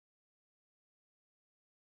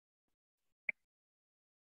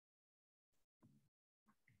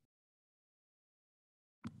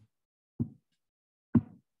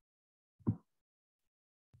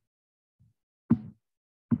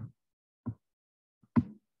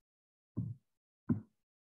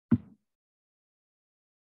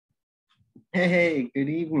Hey, good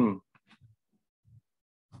evening.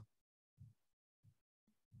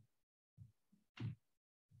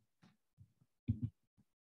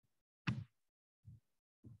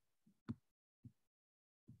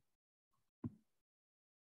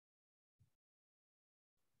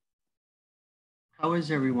 How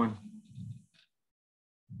is everyone?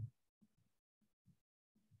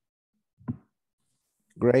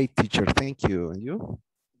 Great, teacher. Thank you. And you?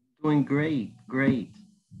 Doing great, great.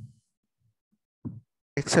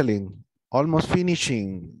 Excellent. Almost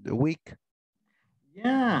finishing the week.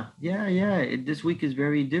 Yeah. This week is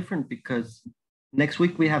very different because next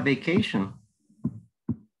week we have vacation.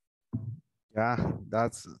 Yeah,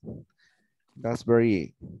 that's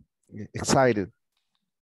very excited.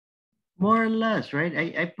 More or less,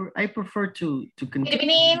 right? I prefer to continue. Good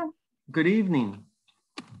evening. Good evening.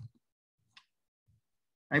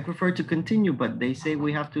 I prefer to continue, but they say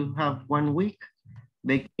we have to have 1 week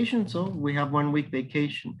vacation, so we have 1 week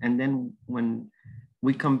vacation. And then when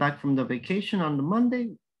we come back from the vacation on the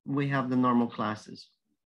Monday, we have the normal classes.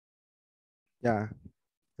 Yeah,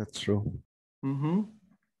 that's true. Mm-hmm.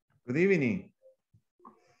 Good evening.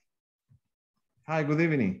 Hi, good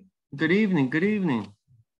evening. Good evening, good evening.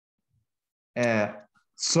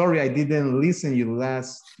 Sorry, I didn't listen you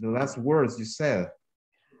the last words you said.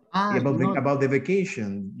 About the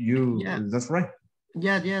vacation. That's right.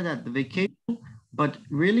 Yeah, that the vacation. But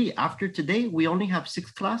really, after today, we only have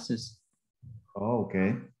 6 classes. Oh,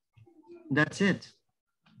 okay. That's it.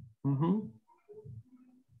 Mm-hmm.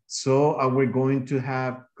 So are we going to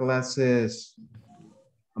have classes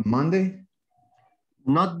on Monday?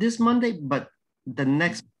 Not this Monday, but the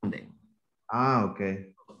next Monday. Ah, okay.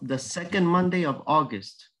 The second Monday of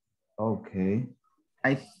August. Okay.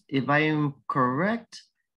 If I am correct,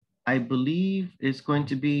 I believe it's going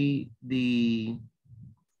to be the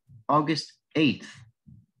August 8th,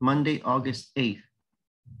 Monday, August 8th.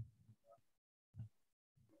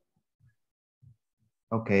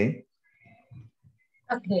 Okay.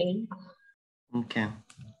 Okay. Okay.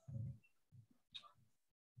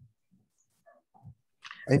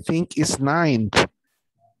 I think it's 9th.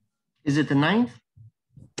 Is it the 9th?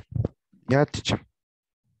 Yeah, teacher.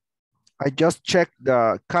 I just checked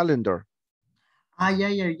the calendar. Yeah,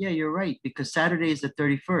 you're right. Because Saturday is the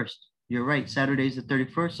 31st. You're right. Saturday is the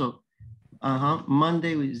 31st. So,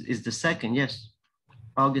 Monday is the 2nd. Yes.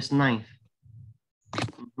 August 9th.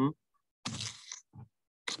 Mm-hmm.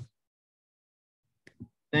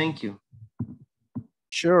 Thank you.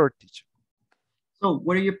 Sure, teacher. So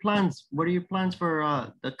what are your plans? What are your plans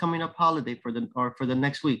for the coming up holiday for the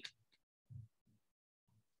next week?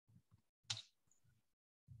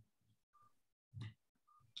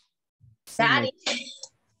 Daddy.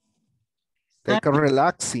 Take a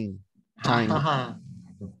relaxing time.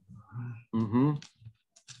 Mm-hmm.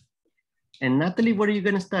 And Natalie, what are you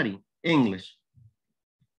going to study? English.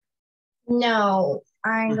 No,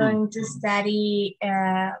 I'm going to study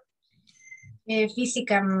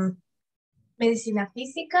física, medicina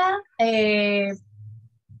física,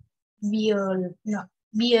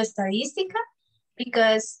 bioestadística,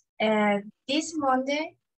 because this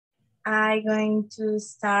Monday I'm going to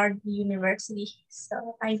start the university,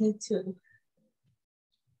 so I need to,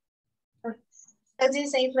 as you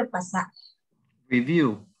say, repasar.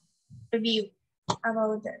 Review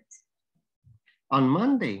about that. On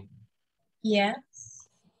Monday. Yes.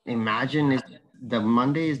 Imagine if the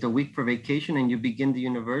Monday is the week for vacation and you begin the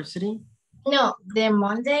university. No, the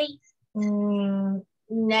Monday, 9th.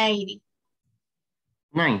 9th.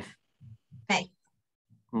 9th.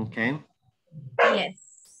 Okay. Yes.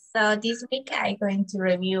 So this week I'm going to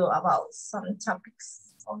review about some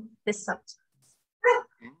topics on the subject.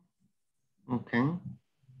 Okay.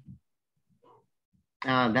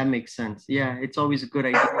 That makes sense. Yeah, it's always a good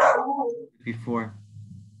idea before.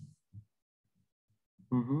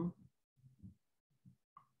 Mm-hmm.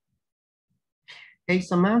 Hey,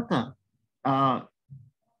 Samantha, I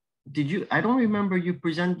don't remember you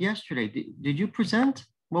present yesterday. Did you present?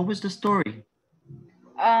 What was the story?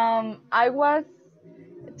 I was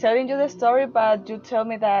telling you the story, but you tell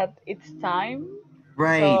me that it's time.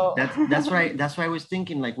 Right. So... That's right. That's why I was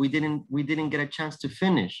thinking like we didn't get a chance to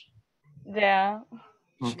finish. Yeah.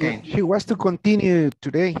 Okay. She was to continue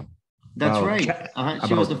today. That's right.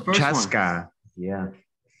 She was the first Chaska. one. Yeah.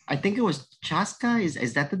 I think it was Chaska.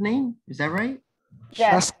 Is that the name? Is that right?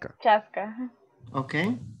 Yes, Chaska. Chaska.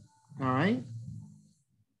 Okay. All right.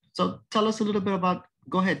 So tell us a little bit about,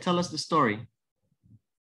 go ahead, tell us the story.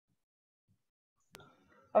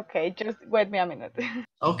 Okay, just wait me a minute.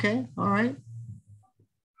 Okay, all right.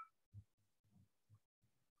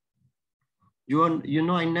 You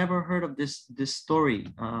know, I never heard of this story.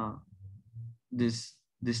 this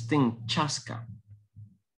thing, chasca?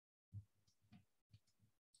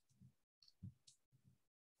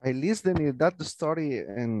 I listened that story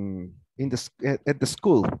at the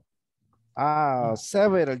school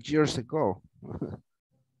several years ago.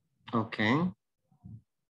 Okay.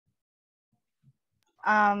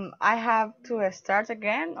 I have to start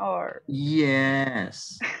again or?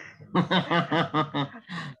 Yes.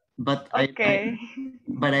 But okay.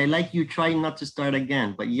 But I like you try not to start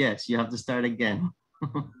again, but yes, you have to start again.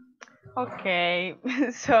 Okay,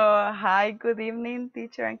 so hi, good evening,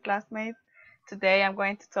 teacher and classmates. Today I'm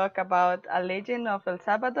going to talk about a legend of El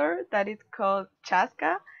Salvador that is called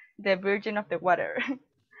Chasca, the Virgin of the Water.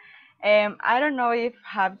 I don't know if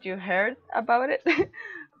have you heard about it,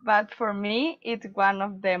 but for me it's one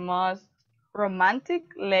of the most romantic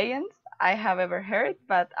legends I have ever heard,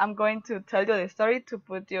 but I'm going to tell you the story to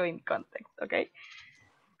put you in context, okay?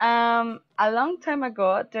 A long time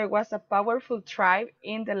ago, there was a powerful tribe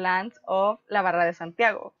in the lands of La Barra de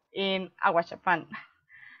Santiago in Aguachapan.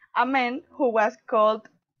 A man who was called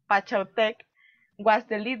Pachautec was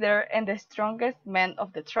the leader and the strongest man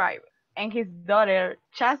of the tribe, and his daughter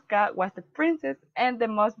Chaska was the princess and the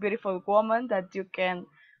most beautiful woman that you can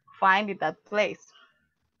find in that place.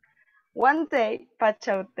 One day,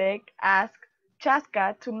 Pachautec asked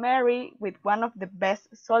Chaska to marry with one of the best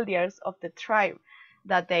soldiers of the tribe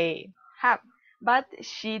that they have, but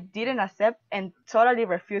she didn't accept and totally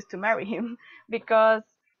refused to marry him because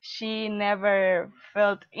she never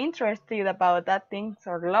felt interested about that things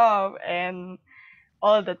or love and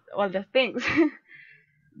all the things.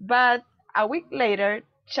 But a week later,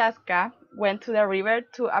 Chaska went to the river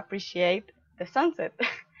to appreciate the sunset,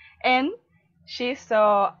 and she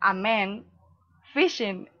saw a man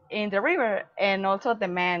fishing in the river, and also the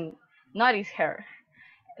man noticed her.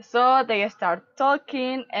 So they start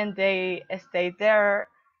talking and they stayed there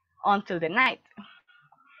until the night.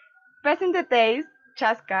 Passing the days,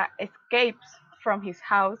 Chaska escapes from his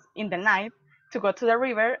house in the night to go to the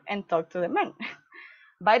river and talk to the man.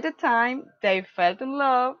 By the time they fell in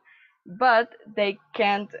love, but they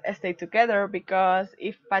can't stay together because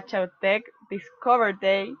if Pachautec discovered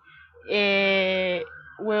they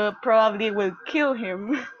will kill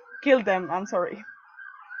him, kill them. I'm sorry.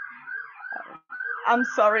 I'm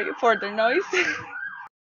sorry for the noise.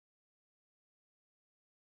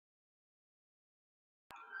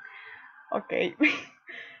 Okay.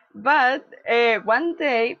 But one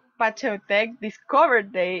day, Pachotec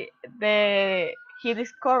discovered he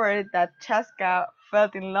discovered that Chaska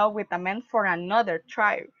fell in love with a man for another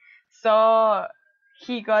tribe. So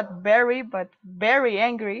he got very, but very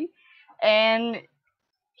angry, and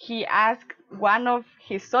he asked one of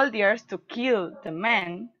his soldiers to kill the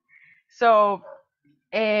man. So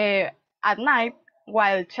at night,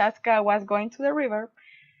 while Chaska was going to the river,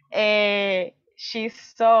 she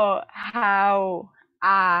saw how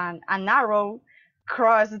an arrow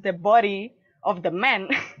crossed the body of the man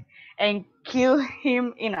and killed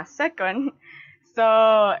him in a second.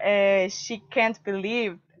 So she can't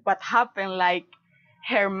believe what happened, like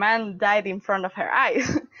her man died in front of her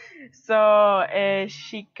eyes. So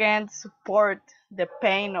she can't support the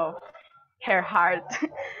pain of her heart.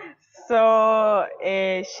 So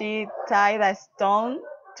she tied a stone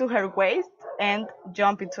to her waist and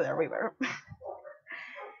jumped into the river.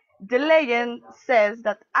 The legend says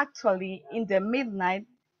that actually in the midnight,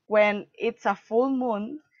 when it's a full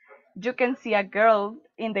moon, you can see a girl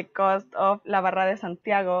in the coast of La Barra de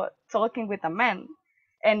Santiago talking with a man.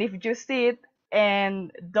 And if you see it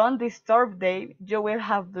and don't disturb them, you will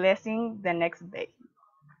have blessing the next day.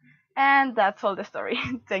 And that's all the story.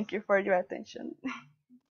 Thank you for your attention.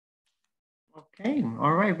 Okay,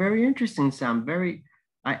 all right, very interesting, Sam.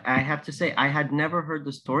 I have to say, I had never heard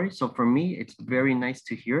the story, so for me, it's very nice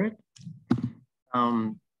to hear it.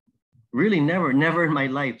 Really never in my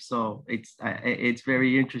life, so it's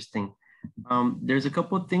very interesting. There's a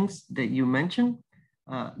couple of things that you mentioned.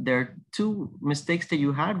 There are two mistakes that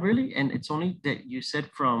you had, really, and it's only that you said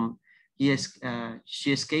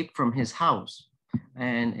she escaped from his house,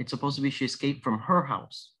 and it's supposed to be she escaped from her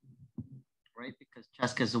house, right? Because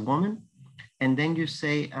Chaska is a woman. And then you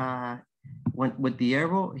say, with the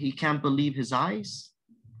arrow, he can't believe his eyes.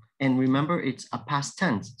 And remember, it's a past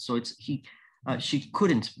tense. So she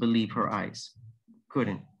couldn't believe her eyes.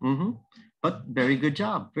 Couldn't. But very good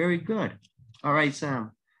job. Very good. All right,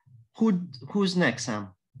 Sam. Who's next, Sam?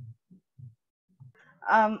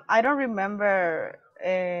 I don't remember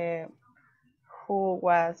who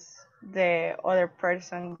was the other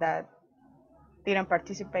person that didn't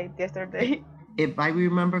participate yesterday. If I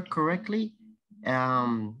remember correctly,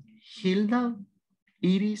 Hilda,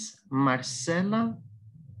 Iris, Marcela,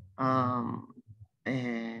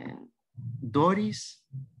 and Doris,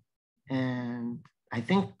 and I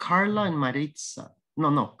think Carla and Maritza.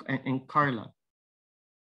 No, and Carla.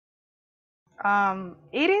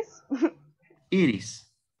 Iris. Iris.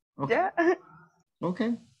 Okay. Yeah.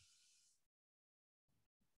 Okay.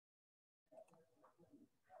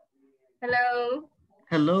 Hello.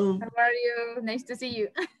 Hello. How are you? Nice to see you.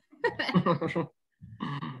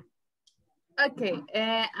 Okay,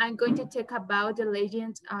 I'm going to talk about the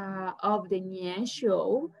legend of the Nian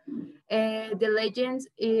Show. The legend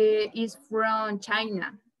is from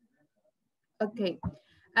China. Okay,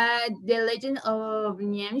 the legend of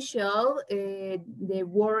Nian Show, the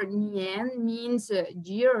word Nian means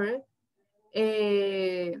year,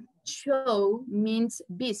 show means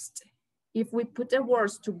beast. If we put the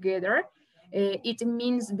words together, it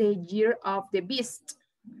means the year of the beast.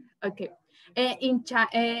 Okay.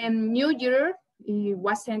 New Year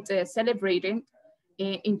wasn't celebrated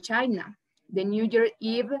in China. The New Year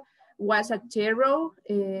Eve was a terror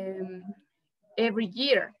every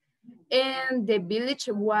year, and the village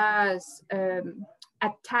was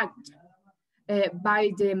attacked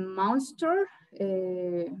by the monster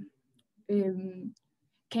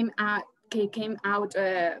came out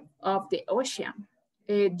of the ocean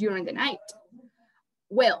during the night.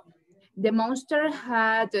 Well, the monster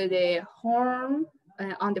had the horn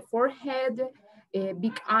on the forehead,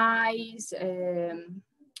 big eyes,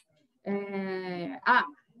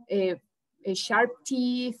 sharp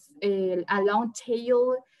teeth, a long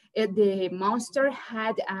tail. The monster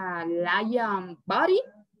had a lion body.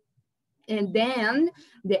 And then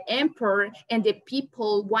the emperor and the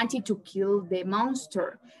people wanted to kill the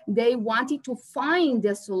monster. They wanted to find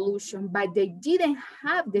the solution, but they didn't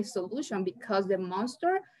have the solution because the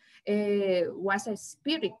monster was a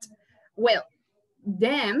spirit. Well,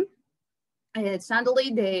 then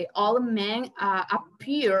suddenly the old man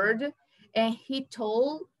appeared, and he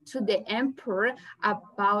told to the emperor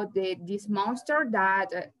about this monster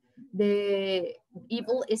that the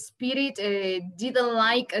evil spirit didn't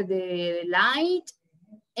like the light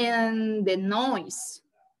and the noise.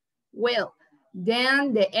 Well,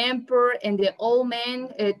 then the emperor and the old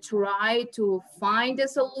man tried to find a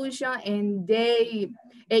solution, and they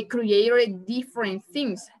created different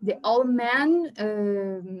things. The old man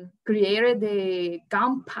created the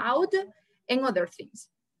gunpowder and other things.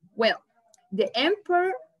 Well, the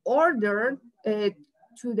emperor ordered to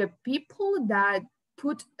the people that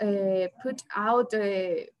put out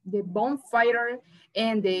the bonfire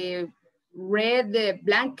and the red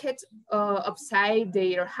blanket outside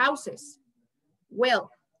their houses. Well,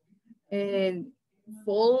 the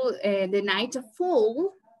night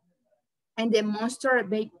fall, and the monster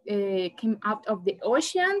came out of the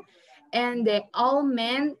ocean, and the old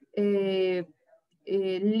man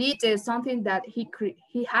lit something that he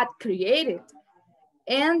had created.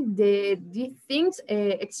 And these things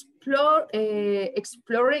explored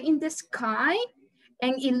in the sky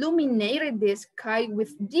and illuminated the sky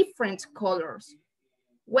with different colors.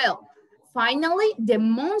 Well, finally, the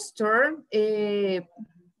monster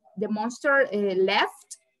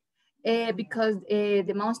left because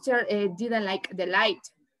the monster didn't like the light.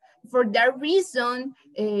 For that reason,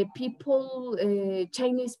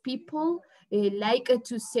 Chinese people like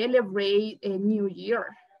to celebrate a New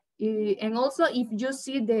Year. And also, if you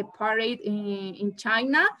see the parade in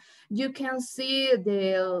China, you can see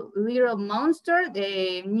the little monster,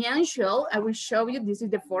 the Nian Show. I will show you, this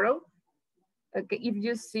is the photo. Okay, if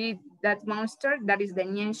you see that monster, that is the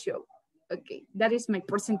Nian Show. Okay, that is my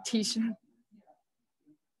presentation.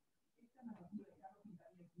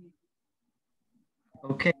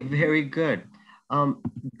 Okay, very good.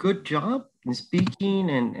 Good job in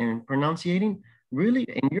speaking and pronouncing. Really,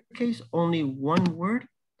 in your case, only one word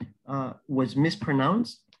was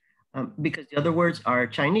mispronounced because the other words are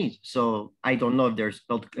Chinese. So I don't know if they're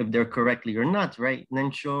spelled, if they're correctly or not, right?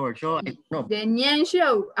 Nensho or Sho, I don't know. The Nian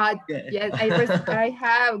Show. Yes, I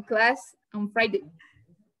have class on Friday.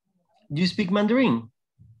 Do you speak Mandarin?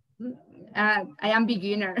 I am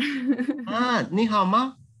beginner. Ni hao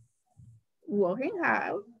ma? 我很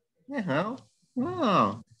好. Ni hao.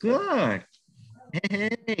 Wow, good.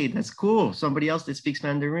 Hey, that's cool. Somebody else that speaks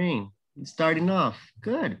Mandarin. Starting off,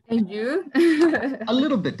 good. And you? A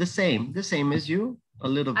little bit, the same as you, a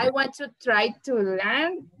little bit. I want to try to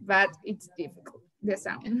learn, but it's difficult, the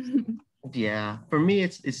sound. Yeah, for me,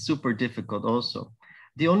 it's super difficult also.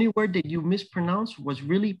 The only word that you mispronounced was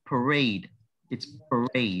really parade. It's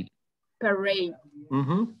parade. Parade.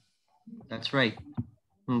 Mm-hmm. That's right.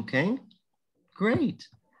 Okay, great.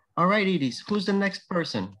 All right, Edis, who's the next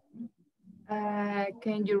person?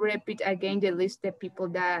 Can you repeat again the list of people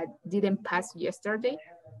that didn't pass yesterday?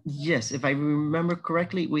 Yes, if I remember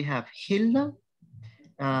correctly, we have Hilda,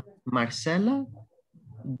 Marcela,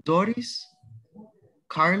 Doris,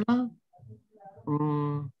 Carla.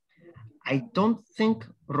 I don't think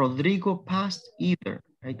Rodrigo passed either.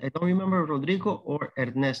 I don't remember Rodrigo or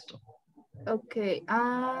Ernesto. Okay,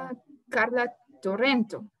 Carla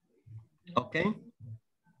Torrento. Okay.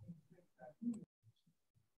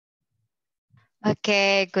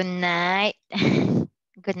 Okay, good night.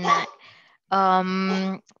 Good night.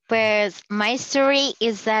 Pues my story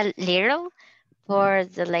is a little for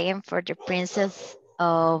the legend for the princess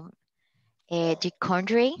of the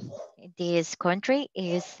country. This country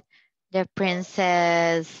is the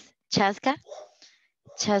princess Chaska.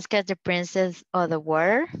 Chaska, the princess of the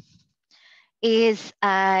water, is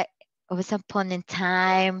was upon a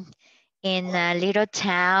time in a little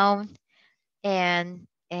town, and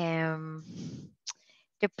the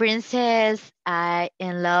princess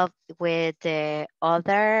in love with the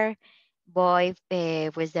other boy,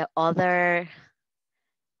 with the other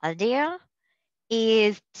idea,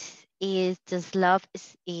 is this love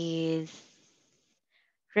is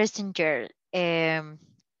messenger. Um,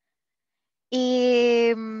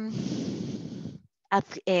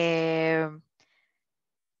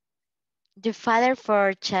 the father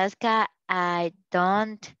for Chaska, I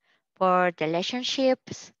don't for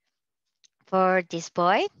relationships for this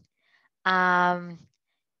boy. For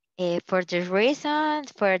the reason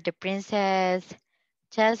for the princess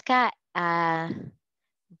Chaska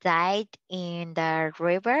died in the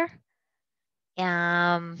river.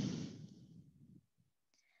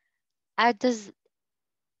 I just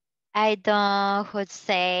I don't would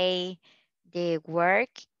say the work.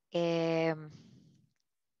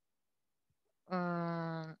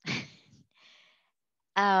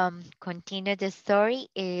 Um, continue the story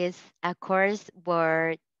is a course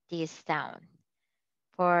where this town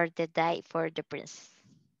for the die for the prince.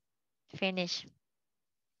 Finish.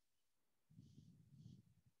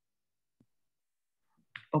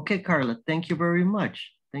 Okay, Carla, thank you very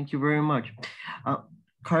much. Thank you very much.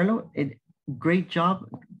 Carla, great job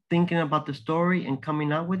thinking about the story and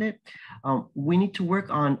coming out with it. We need to work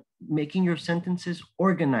on making your sentences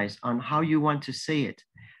organized on how you want to say it.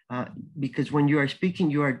 Because when you are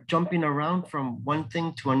speaking, you are jumping around from one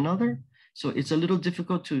thing to another. So it's a little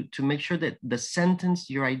difficult to make sure that the sentence,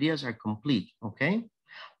 your ideas are complete, okay?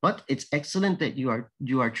 But it's excellent that you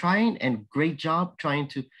are trying, and great job trying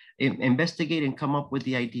to investigate and come up with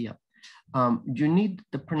the idea. You need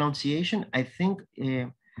the pronunciation. I think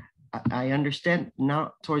I understand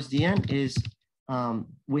now towards the end is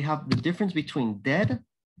we have the difference between dead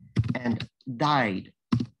and died.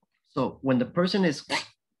 So when the person is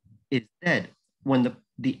dead, when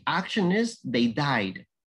the action is they died.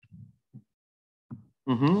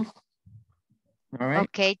 All right.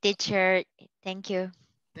 Okay, teacher. Thank you.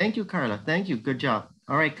 Thank you, Carla. Thank you. Good job.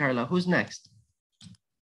 All right, Carla, who's next?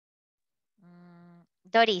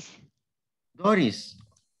 Doris. Doris.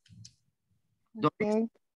 Okay.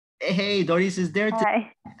 Hey, Doris is there.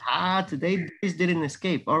 Hi. Today Doris didn't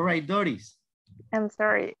escape. All right, Doris. I'm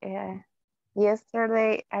sorry.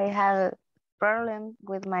 Yesterday I had problem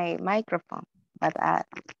with my microphone, but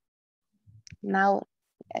now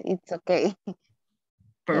it's okay.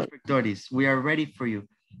 Perfect, Doris. We are ready for you.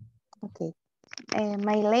 Okay.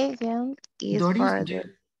 My legend is Doris, for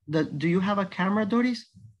do you have a camera, Doris?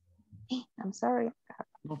 I'm sorry.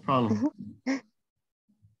 No problem.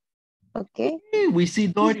 Okay. Hey, we see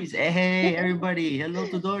Doris. Hey, everybody. Hello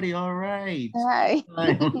to Doris. All right. Hi.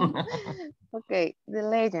 Okay. The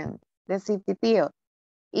legend, the Cipitío,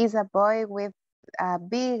 is a boy with a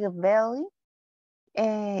big belly,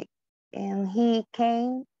 and he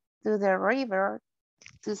came to the river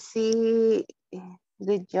to see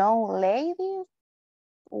the young ladies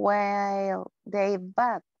while they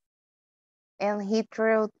bathed, and he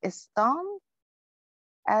threw a stone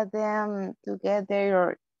at them to get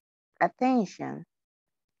their attention.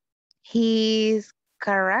 He is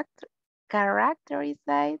characterized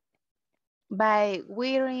by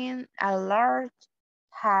wearing a large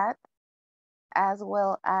hat as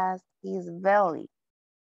well as his belly.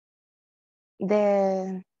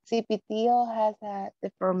 The Cipitío has a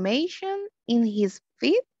deformation in his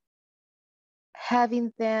feet,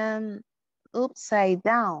 having them upside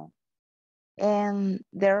down, and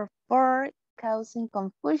therefore causing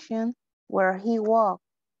confusion where he walked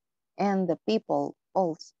and the people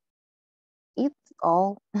also. It's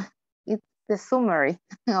all, it's the summary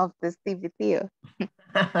of the Cipitío.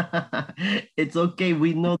 It's okay.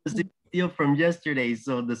 We know the Cipitío from yesterday,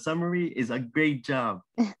 so the summary is a great job.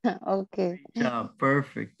 Okay. Great job.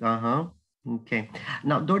 Perfect. Okay.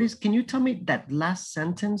 Now, Doris, can you tell me that last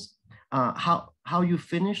sentence? how you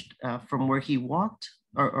finished from where he walked,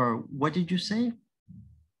 or what did you say?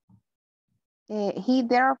 He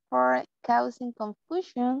therefore causing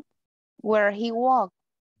confusion where he walked,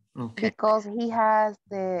 Okay. because he has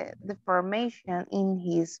the deformation in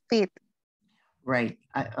his feet. Right.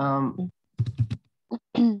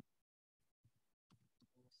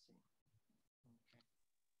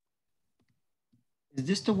 Is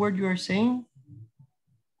this the word you are saying?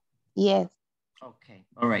 Yes. Okay.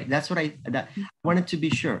 All right. That's what I wanted to be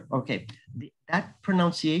sure. Okay. That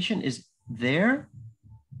pronunciation is there.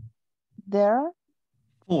 There.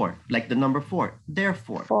 For, like the number 4.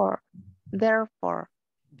 Therefore. For. Therefore.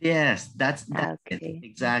 Yes, that's okay. it.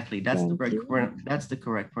 Exactly. That's the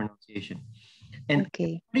correct pronunciation. And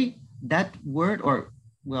okay. That word, or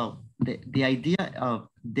well, the idea of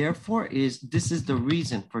therefore is this is the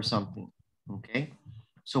reason for something. Okay.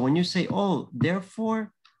 So when you say, oh,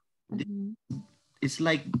 therefore, it's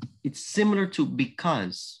like it's similar to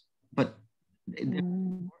because, but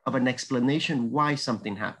of an explanation why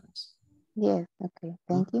something happens. Yes. Okay.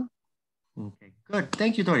 Thank you. Okay. Good.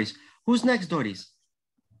 Thank you, Doris. Who's next, Doris?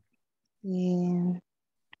 ¿Quién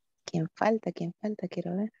falta? Quiero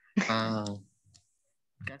ver.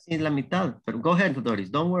 Casi la mitad, pero go ahead, Doris,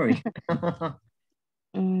 don't worry.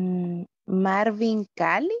 Marvin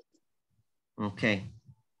Cali? Okay.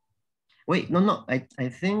 Wait, no, I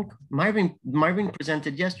think Marvin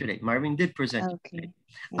presented yesterday. Marvin did present yesterday.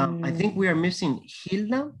 I think we are missing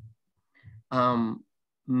Hilda,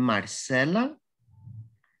 Marcela.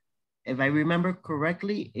 If I remember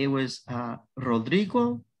correctly, it was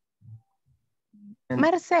Rodrigo.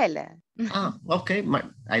 Marcela. Okay.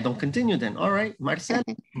 I don't continue then. All right, Marcela.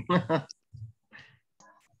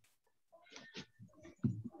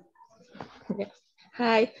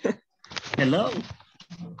 Hi. Hello.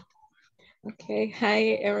 Okay. Hi,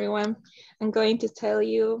 everyone. I'm going to tell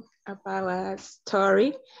you about a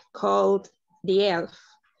story called The Elf.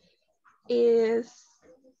 It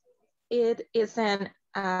isn't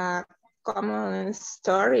a common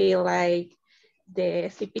story like the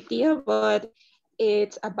CPT, but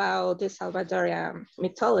it's about the Salvadorian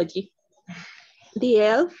mythology. The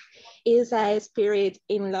elf is a spirit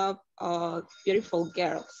in love of beautiful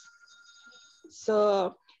girls.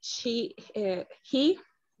 So he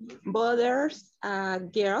bothers a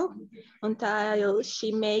girl until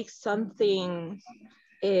she makes something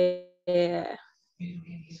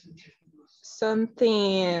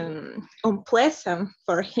unpleasant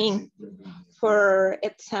for him. For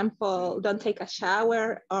example, don't take a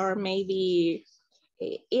shower, or maybe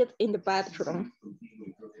eat in the bathroom,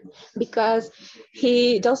 because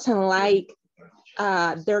he doesn't like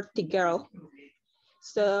a dirty girl.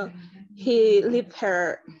 So he leaves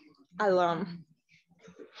her alone.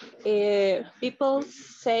 People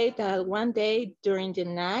say that one day during the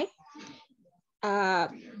night, a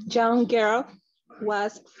young girl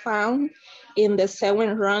was found in the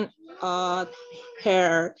 7th room of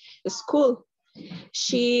her school.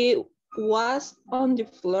 She was on the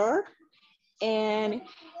floor and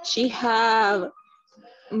she had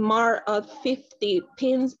more of 50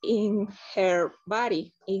 pins in her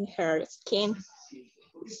body, in her skin.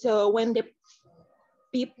 So when the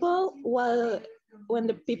people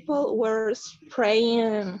were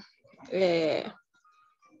spraying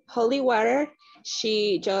holy water,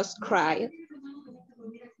 she just cried.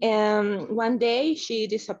 And one day she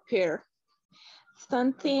disappeared.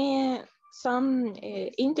 Some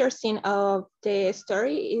interesting of the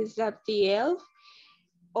story is that the elf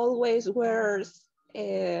always wears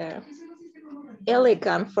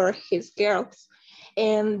elegant for his girls.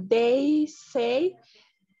 And they say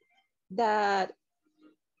that,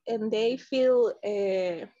 and they feel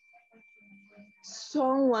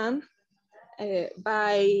someone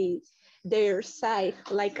by their side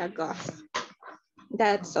like a ghost.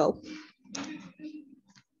 That's all.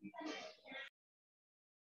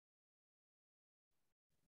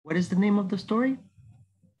 What is the name of the story?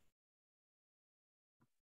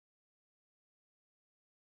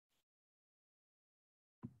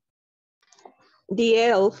 The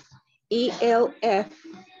Elf, ELF.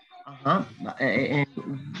 And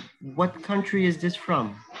what country is this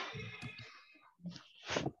from?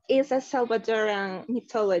 It's a Salvadoran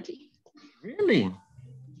mythology. Really?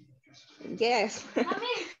 Yes.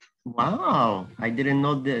 Wow, I didn't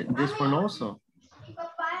know this one also.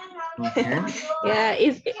 Okay. Yeah,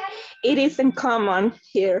 it isn't common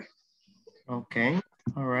here. Okay,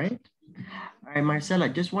 all right. All right, Marcela,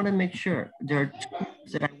 just want to make sure. There are two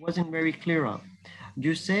things that I wasn't very clear of.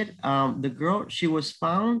 You said the girl, she was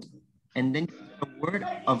found, and then the word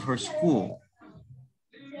of her school.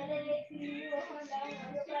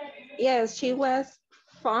 Yes, she was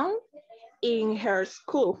found in her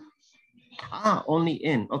school. Ah, only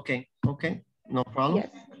in. Okay, okay, no problem.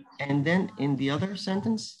 Yes. And then in the other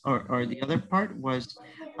sentence or the other part was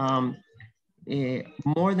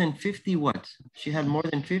more than 50 what? She had more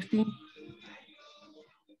than 50?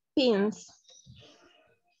 Pins.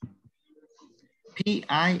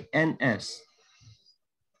 P-I-N-S.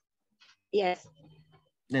 Yes.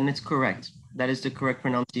 Then it's correct. That is the correct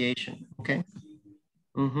pronunciation, okay?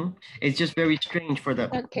 It's just very strange for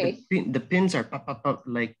the, okay. the pins are pop, pop, pop,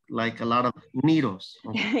 like a lot of needles.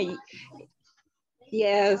 Okay.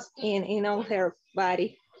 Yes, in all her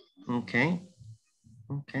body. Okay,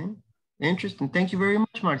 okay. Interesting. Thank you very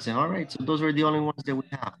much, Marce. All right, so those were the only ones that we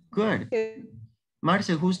have. Good.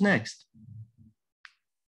 Marce, who's next?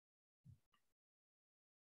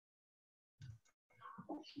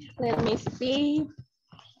 Let me see.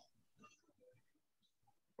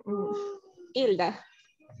 Hilda.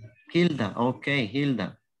 Hilda, okay,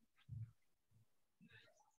 Hilda.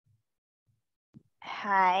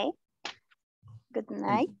 Hi. Good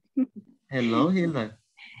night. Hello, Hilda.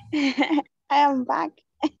 I am back.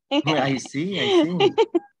 I see, I see.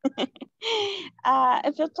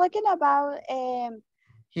 If you're talking about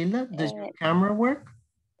Hilda, does your camera work?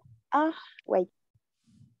 Wait.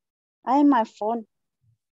 I have my phone.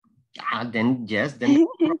 Then yes, then the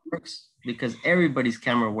camera works because everybody's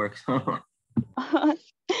camera works.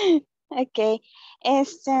 Okay.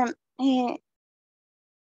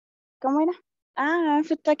 ¿Cómo era? If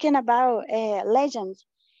you're talking about legends.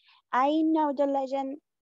 I know the legend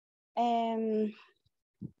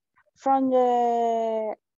from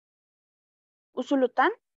the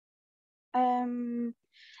Usulután.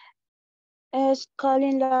 Es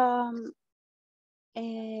calling la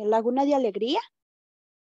Laguna de Alegría.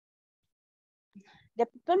 The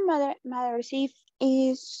people matters if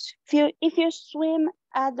you swim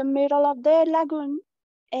at the middle of the lagoon,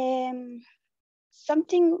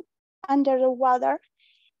 something under the water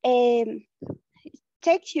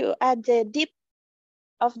takes you at the deep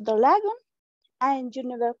of the lagoon and you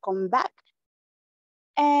never come back.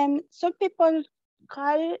 And some people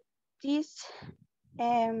call this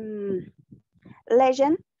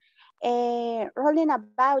legend rolling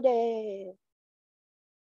about a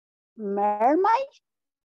mermaid,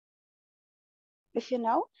 if you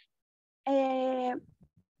know. And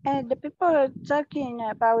the people are talking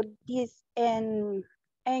about this, and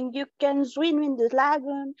you can swim in the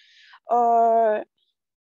lagoon, or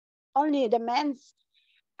only the men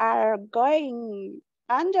are going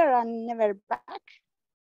under and never back.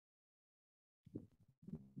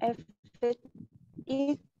 If it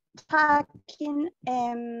is talking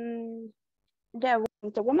the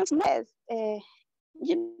woman's mess,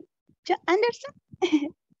 you understand?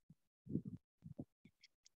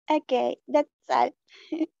 Okay, that's all.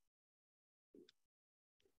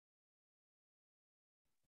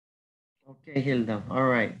 Okay, Hilda. All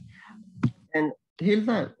right. And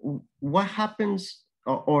Hilda, what happens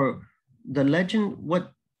or the legend,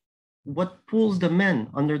 what pulls the men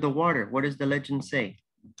under the water? What does the legend say?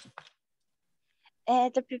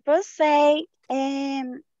 The people say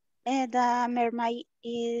the mermaid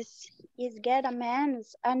is get a man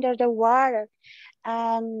under the water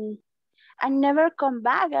and never come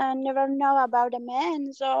back and never know about the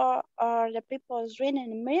men or the people in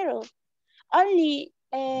the middle. Only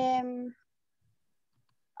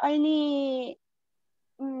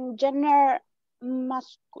gender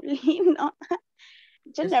masculine, no?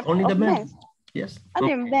 Gender yes, only of the men. men. Yes.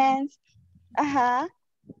 Only okay. men.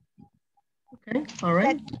 Okay, all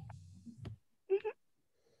right.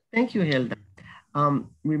 Thank you, Hilda.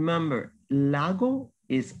 Remember, lago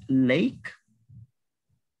is lake.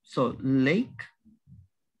 So lake,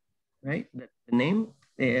 right? The name.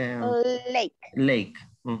 Lake. Lake.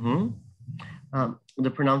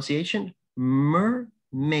 The pronunciation,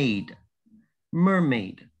 mermaid.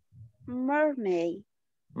 Mermaid. Mermaid.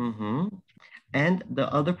 And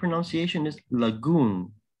the other pronunciation is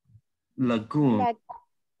lagoon. Lagoon.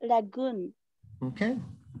 Lagoon. Okay.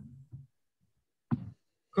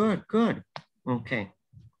 Good, good. Okay.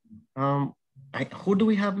 Who do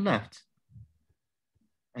we have left?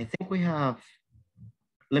 I think we have,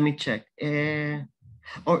 let me check.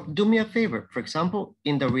 Or do me a favor. For example,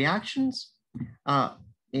 in the reactions,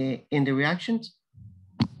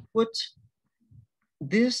 put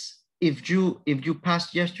this if you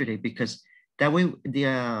passed yesterday, because that way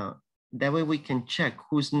we can check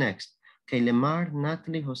who's next. Okay, Lemar,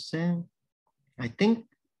 Natalie, Jose.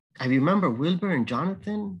 I remember Wilbur and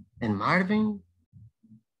Jonathan and Marvin,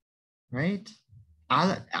 right?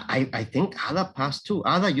 Ada, I think Ada passed too.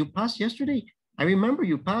 Ada, you passed yesterday? I remember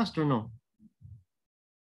you passed or no?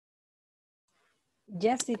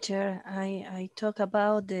 Yes, teacher. I talk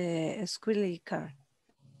about the squeaky car.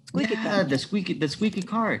 Yeah, the squeaky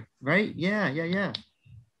car, right? Yeah.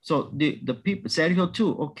 So the people, Sergio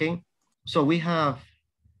too, okay. So we have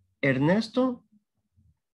Ernesto,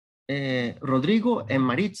 Rodrigo, and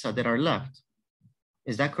Maritza that are left.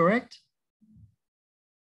 Is that correct?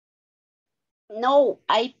 No,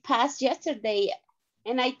 I passed yesterday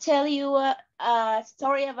and I tell you a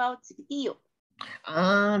story about Cipitillo.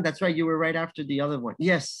 Ah, that's right. You were right after the other one.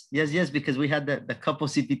 Yes, because we had the couple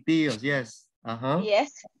cipitillos. Yes.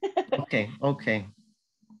 Yes. Okay.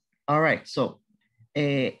 All right. So,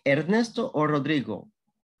 Ernesto or Rodrigo?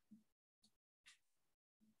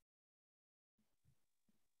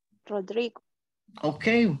 Rodrigo.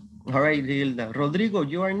 Okay. All right, Hilda. Rodrigo,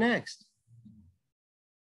 you are next.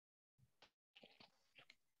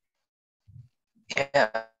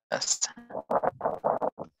 Yes.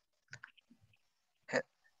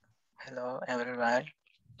 Hello, everybody.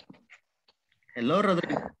 Hello,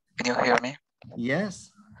 Rodrigo. Can you hear me?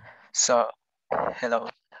 Yes. So, hello.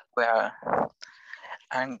 Well,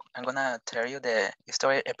 I'm gonna tell you the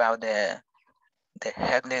story about the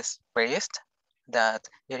headless priest. That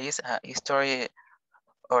it is a story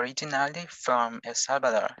originally from El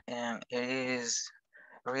Salvador, and it is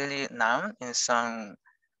really known in some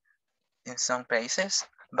places,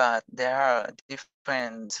 but there are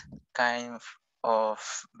different kinds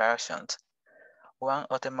of versions. One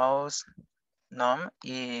of the most known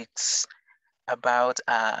is about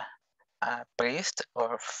a priest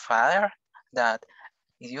or father that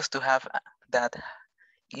used to have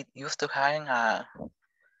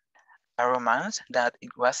a romance that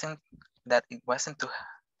it wasn't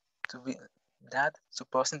to be that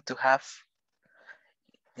supposed to have.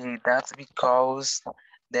 That's because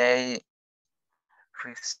they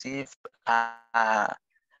receive a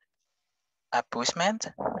punishment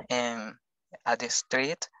in at the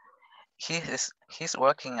street. He's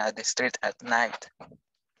working at the street at night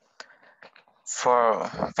for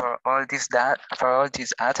all this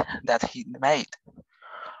art that he made.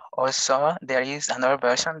 Also, there is another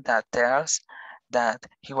version that tells that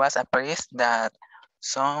he was a priest that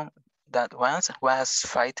once was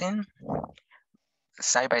fighting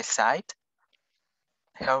side by side,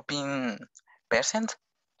 helping peasant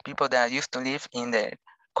people that used to live in the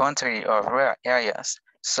country or rural areas.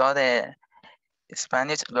 So the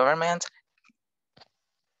Spanish government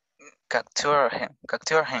captured him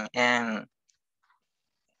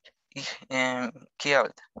and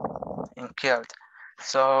killed.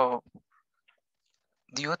 So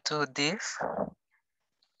due to this,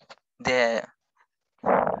 the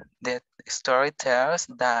story tells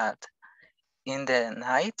that in the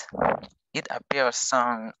night it appears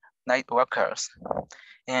some night workers,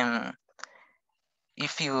 and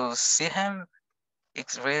if you see him,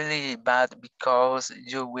 it's really bad because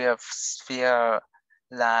you will feel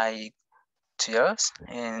like chills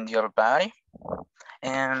in your body,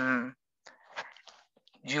 and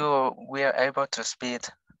you were able to speak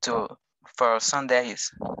for some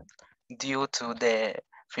days due to the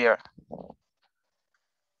fear.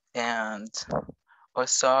 And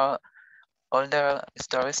also older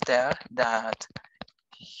stories tell that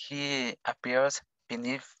he appears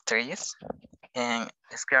beneath trees and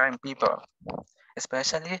scaring people,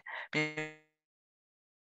 especially people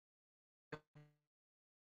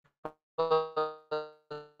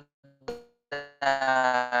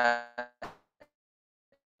that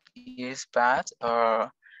is bad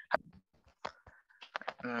or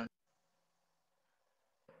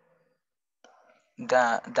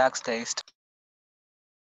that's the story.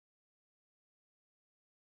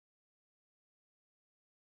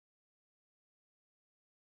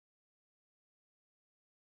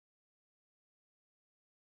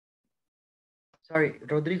 Sorry,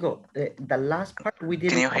 Rodrigo, the last part we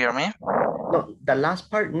didn't. Can you hear me? No, the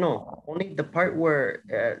last part, no. Only the part where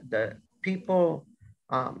the people,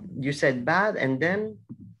 you said bad and then?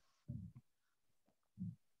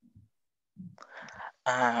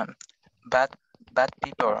 Bad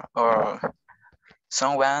people or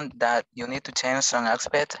someone that you need to change some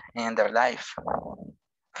aspect in their life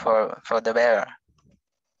for the better.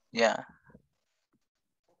 Yeah.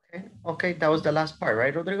 Okay, that was the last part,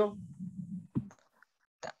 right, Rodrigo?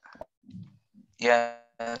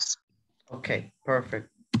 Yes. Okay, perfect.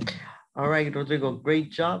 All right, Rodrigo,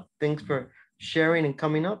 great job. Thanks for sharing and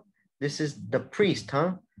coming up. This is the priest,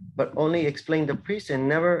 huh? But only explain the priest and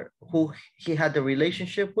never who he had the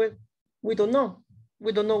relationship with. We don't know.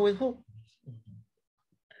 We don't know with who.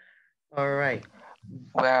 All right.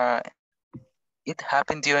 Well, it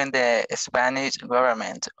happened during the Spanish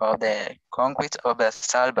government of the conquest of El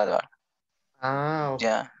Salvador. Ah, okay.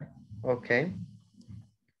 Yeah. Okay.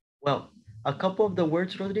 Well, a couple of the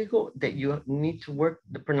words, Rodrigo, that you need to work,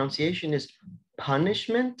 the pronunciation is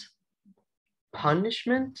punishment,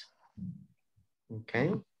 punishment.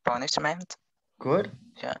 Okay. Punishment. Good.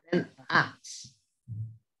 Yeah. And acts.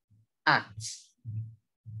 Acts.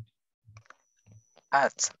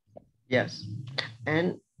 Acts. Yes.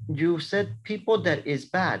 And you said people that is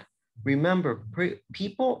bad. Remember,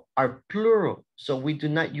 people are plural, so we do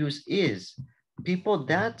not use is. People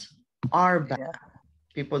that are bad. Yeah.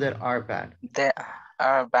 People that are bad. They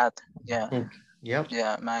are bad. Yeah. Okay. Yep.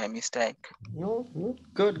 Yeah, my mistake. No,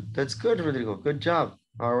 good. That's good, Rodrigo. Good job.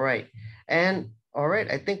 All right. And all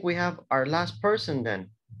right, I think we have our last person then.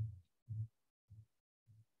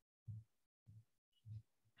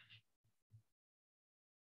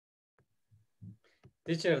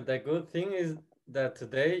 Teacher, the good thing is that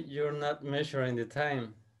today you're not measuring the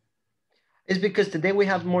time. It's because today we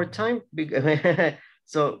have more time.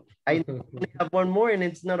 So I only have one more and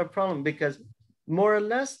it's not a problem because more or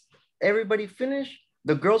less everybody finished.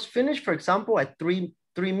 The girls finished, for example, at 3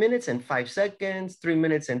 minutes and 5 seconds, 3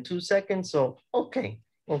 minutes and 2 seconds. So, okay.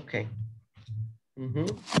 Who?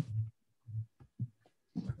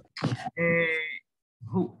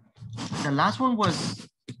 The last one was,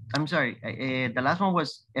 I'm sorry, the last one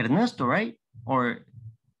was Ernesto, right? Or?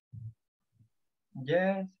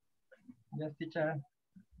 Yes, teacher.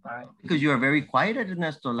 Bye. Because you are very quiet,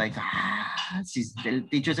 Ernesto, like, si el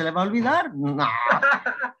teacher se le va a olvidar. No.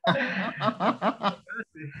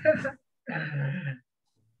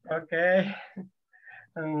 Okay.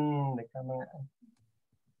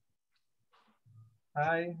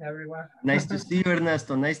 Hi, everyone. Nice to see you,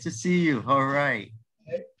 Ernesto. Nice to see you. All right.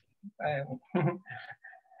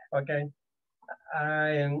 Okay. I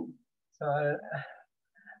am a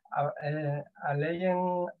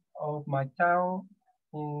legend of my town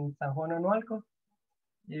in San Juan Anualco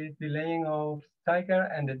is the legend of tiger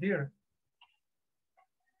and the deer.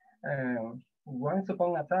 Once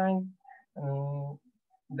upon a time,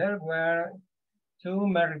 there were two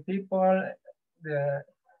married people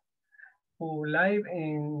who live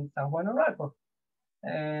in San Juan Anualco.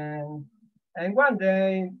 And one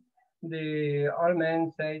day, the old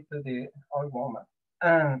man said to the old woman,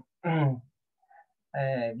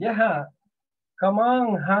 Vieja, come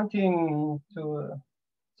on hunting for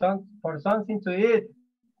something to eat.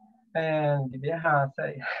 And the vieja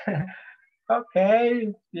say,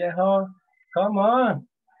 okay, viejo, come on.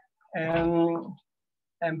 And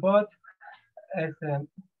both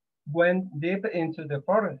went deep into the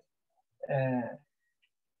forest.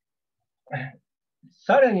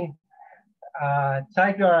 Suddenly, a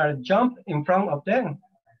tiger jumped in front of them.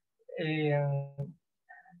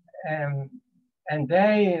 And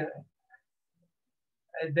they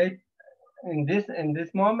in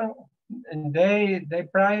this moment, and they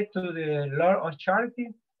pray to the Lord of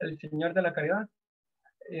Charity, el Señor de la Caridad,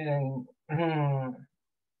 and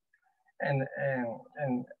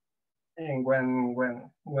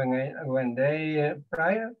when they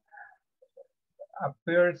pray,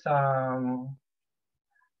 appears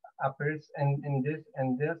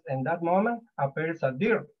in that moment appears a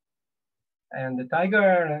deer, and the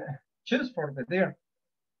tiger chooses for the deer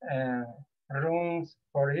and runs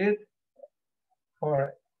for it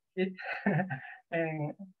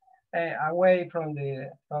and away from the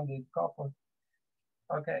couple.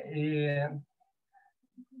 Okay,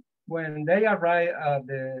 when they arrive at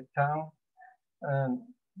the town,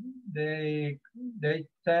 they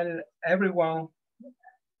tell everyone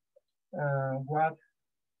what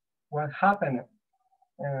happened.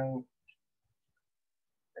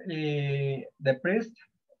 The priest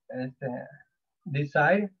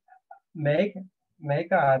decide make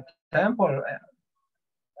a temple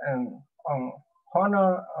on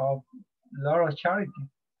honor of Lord of Charity.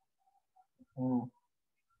 On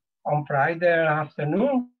Friday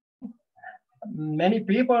afternoon, many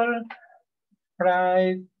people are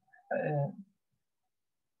praying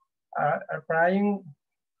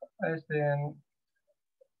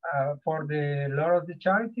for the Lord of the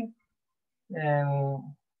Charity, and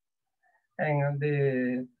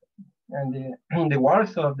the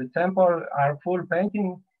walls of the temple are full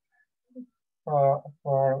painting for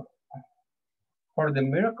the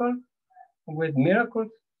miracle, with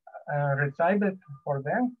miracles recited for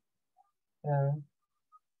them.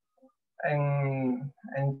 And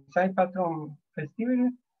Saint Patron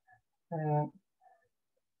festivities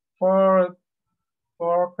for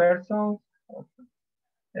persons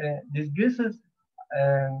disguises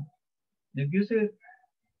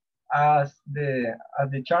as the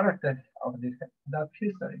character of that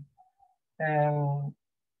history, and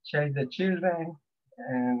chase the children,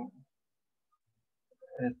 and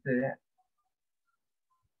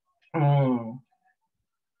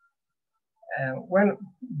when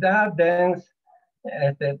that dance,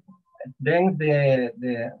 then they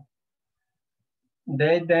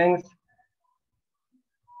dance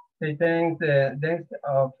the dance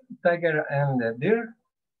of tiger and the deer.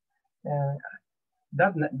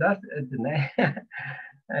 That's the name.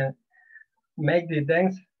 Make the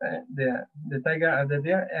dance, the tiger and the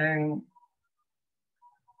deer,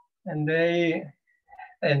 and they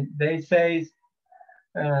say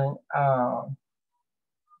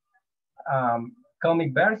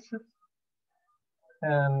comic verses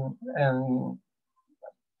and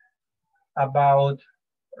about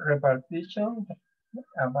repartition,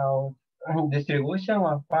 about distribution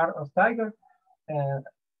of part of tiger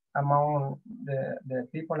among the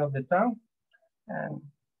people of the town, and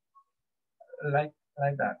like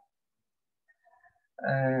that.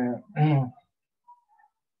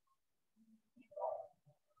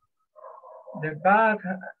 The bag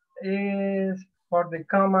is for the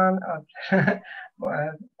common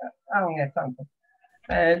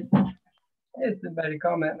and it's very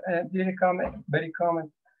common, very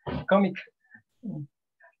common comic.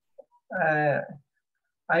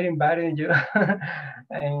 I invited you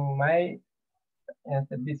and my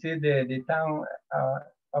visit the town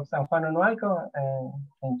of San Juan Onualco,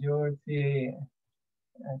 and you see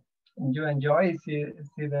you enjoy see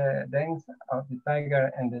the dance of the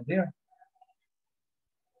tiger and the deer.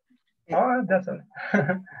 Oh, that's all.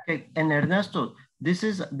 Okay, and Ernesto, this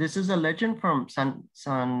is a legend from San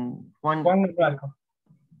Juan. Onualco.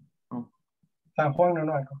 Oh. San Juan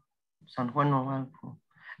Onualco. San Juan Onualco.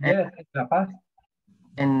 Yes, La Paz.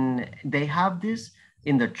 And they have this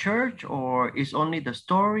in the church, or is only the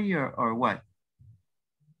story, or what?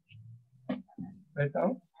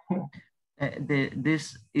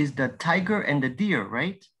 This is the tiger and the deer,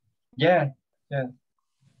 right? Yeah, yes.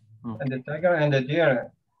 Okay. And the tiger and the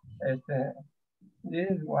deer.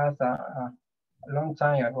 This was a long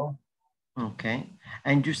time ago. Okay.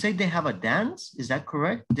 And you say they have a dance? Is that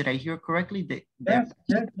correct? Did I hear correctly? Yes.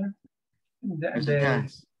 There's a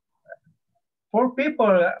dance. 4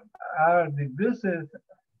 people are the gooses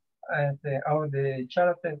of the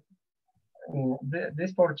charter.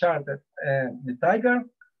 These 4 charters: the tiger,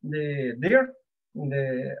 the deer,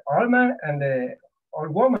 the old man, and the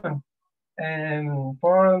old woman. And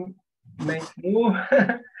 4 makes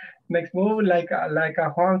move like a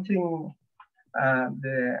hunting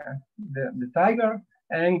the tiger,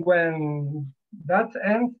 and when that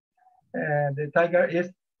ends, the tiger is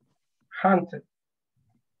hunted,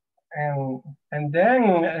 and then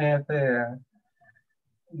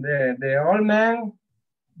the old man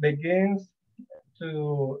begins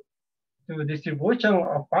to distribution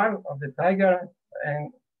of part of the tiger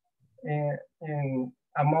and in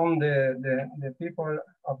among the people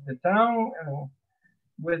of the town,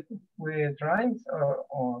 with rhymes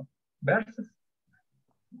or verses.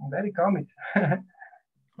 Very comic.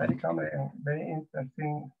 Very comic and very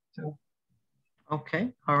interesting too.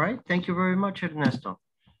 Okay, all right. Thank you very much, Ernesto.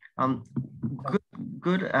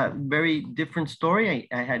 Good, very different story.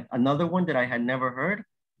 I had another one that I had never heard,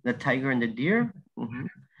 the tiger and the deer.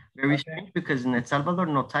 Very strange because in El Salvador,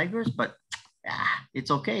 no tigers, but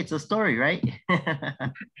it's okay. It's a story, right?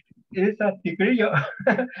 It's a tigrillo.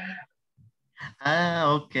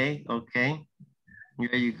 Okay.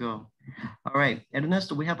 There you go. All right,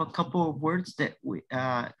 Ernesto, we have a couple of words that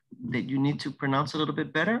that you need to pronounce a little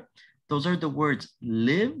bit better. Those are the words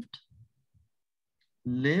lived.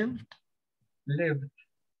 With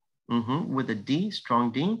a D,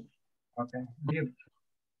 strong D. Okay, lived.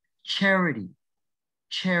 Charity.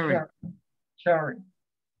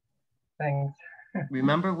 Thanks.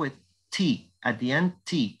 Remember with T at the end,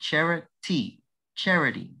 T,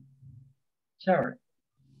 charity.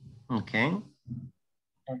 Okay.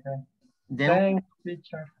 Then, thanks,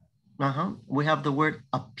 teacher. We have the word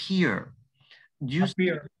appear.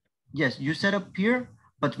 Appear. Yes, you said appear,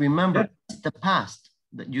 but remember, it's the past.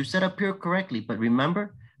 You said appear correctly, but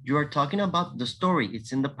remember, you are talking about the story.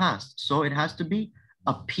 It's in the past. So it has to be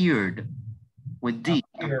appeared with D.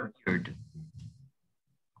 Appeared.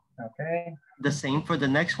 Okay. The same for the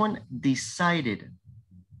next one, decided.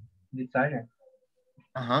 Decided.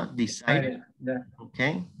 Decided. Yeah.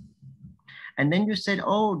 Okay. And then you said,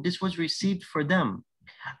 oh, this was received for them.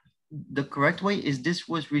 The correct way is this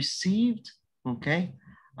was received, okay,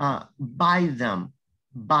 by them.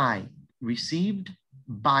 By. Received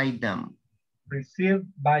by them. Received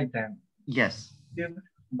by them. Yes. Received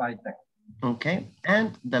by them. Okay.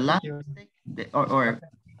 And the last mistake, or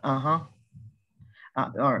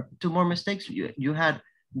 2 more mistakes.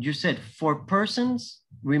 You said for persons,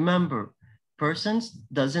 remember, persons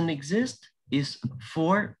doesn't exist, is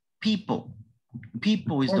for people.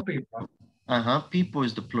 People is the people. People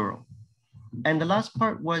is the plural. And the last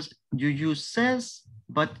part was you use says,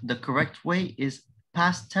 but the correct way is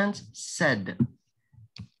past tense said.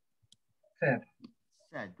 Said.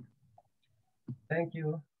 Said. Thank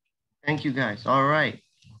you. Thank you guys. All right.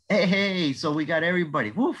 Hey, so we got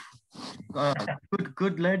everybody. Woof.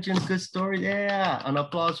 Good legend, good story. Yeah, an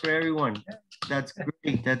applause for everyone. That's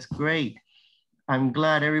great. That's great. I'm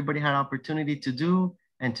glad everybody had opportunity to do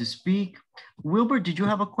and to speak. Wilbur, did you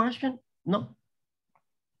have a question? No.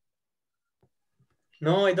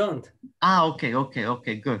 No, I don't.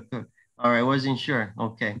 Okay, good. All right, wasn't sure.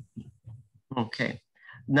 Okay.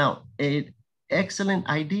 Now, excellent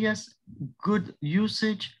ideas, good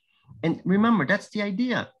usage. And remember, that's the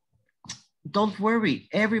idea. Don't worry,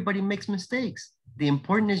 everybody makes mistakes. The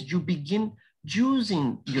important is you begin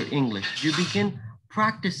using your English. You begin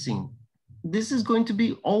practicing. This is going to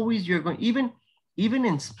be always, even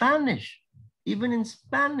in Spanish,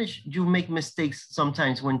 you make mistakes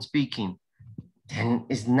sometimes when speaking. And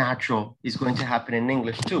it's natural, it's going to happen in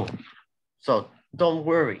English too. So don't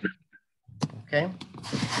worry, okay?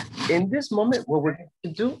 In this moment, what we're going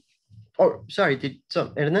to do,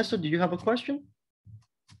 Ernesto, do you have a question?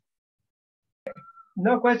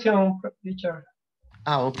 No question, teacher.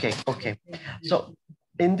 Okay. So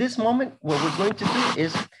in this moment, what we're going to do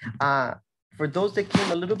is, for those that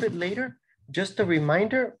came a little bit later, just a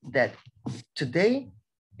reminder that today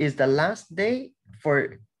is the last day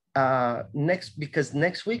for because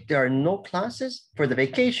next week there are no classes for the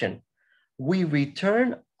vacation. We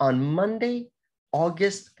return on Monday,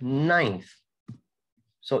 August 9th.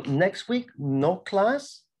 So next week, no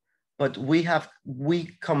class, but we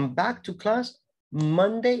come back to class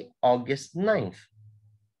Monday, August 9th.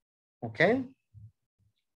 Okay?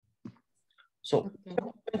 So what are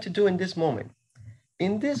we going to do in this moment?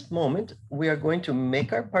 In this moment, we are going to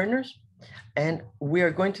make our partners and we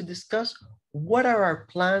are going to discuss what are our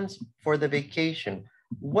plans for the vacation?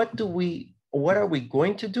 What are we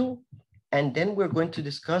going to do? And then we're going to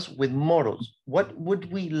discuss with models. What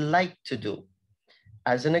would we like to do?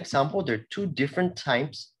 As an example, there are two different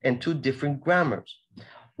types and two different grammars.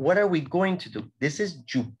 What are we going to do? This is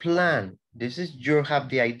you plan. This is you have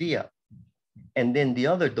the idea. And then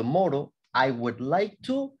the model, I would like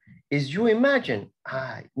to, is you imagine.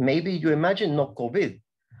 Maybe you imagine no COVID.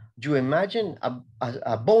 You imagine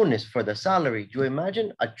a bonus for the salary. You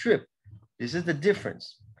imagine a trip. This is the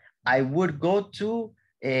difference. I would go to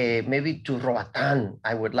maybe to Roatan.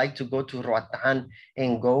 I would like to go to Roatan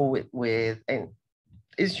and go and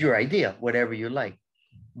it's your idea, whatever you like.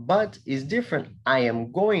 But it's different. I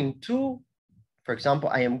am going to, for example,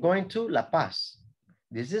 I am going to La Paz.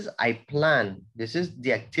 This is I plan. This is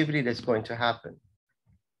the activity that's going to happen.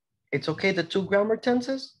 It's okay, the two grammar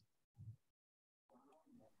tenses?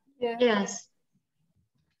 Yes.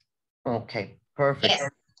 Okay, perfect. Yes.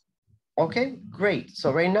 Okay, great.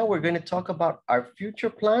 So right now we're going to talk about our future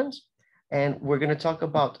plans and we're going to talk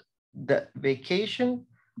about the vacation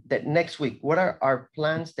that next week. What are our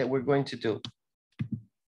plans that we're going to do?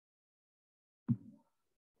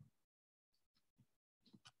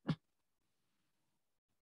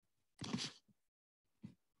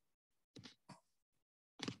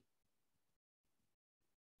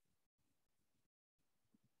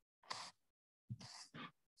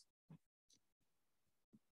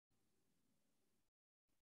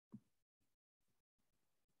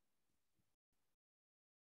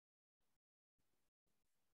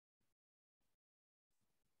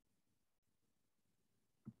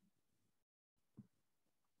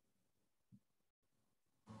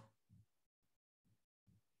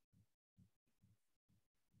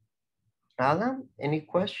 Alan, any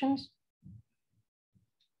questions?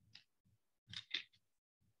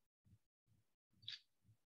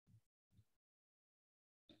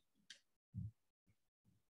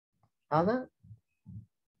 Alan?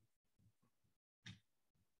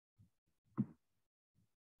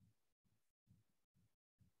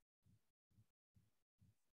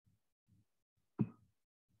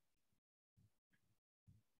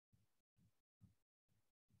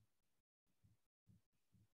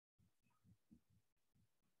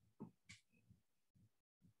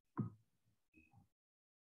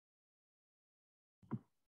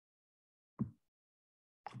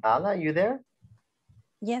 Ala, you there?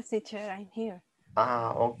 Yes, teacher, I'm here.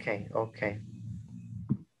 Okay. Okay,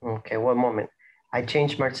 one moment. I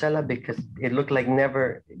changed Marcela because it looked like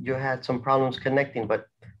you had some problems connecting, but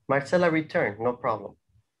Marcela returned, no problem.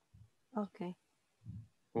 Okay.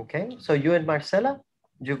 Okay, so you and Marcela,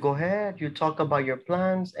 you go ahead, you talk about your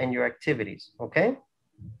plans and your activities, okay?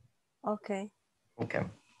 Okay. Okay.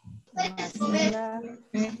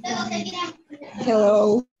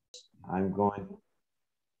 Hello. I'm going.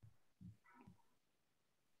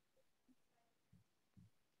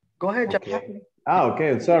 Go ahead, John. Okay. Ah,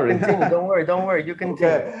 okay, sorry. Continue. Don't worry, you continue.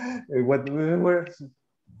 Okay.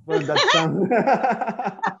 Where that sound?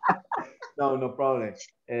 No problem.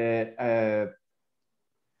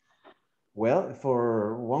 Well,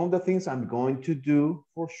 for one of the things I'm going to do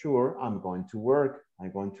for sure, I'm going to work. I'm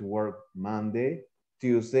going to work Monday,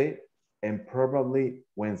 Tuesday, and probably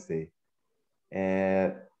Wednesday.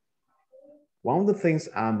 One of the things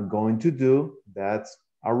I'm going to do, that's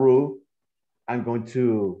a rule, I'm going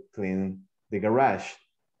to clean the garage.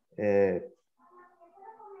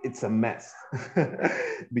 It's a mess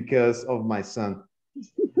because of my son.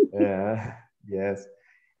 Yes,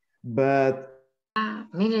 but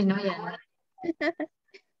Mire, no, ya.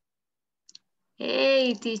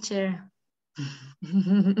 Hey, teacher.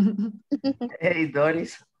 Hey,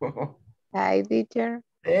 Doris. Hi, teacher.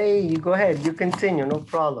 Hey, you go ahead. You continue. No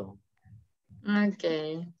problem.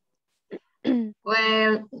 Okay.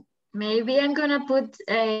 Well, maybe I'm gonna put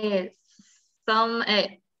some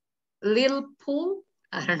little pool.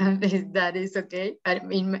 I don't know if that is okay. I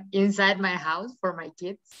mean, inside my house for my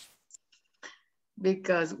kids,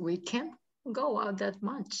 because we can't go out that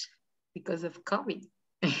much because of COVID.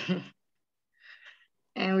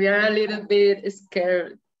 And we are a little bit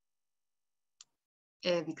scared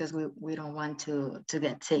because we don't want to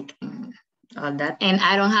get sick and all that. And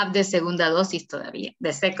I don't have the segunda dosis todavía.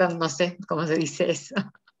 The second, no sé cómo se dice eso.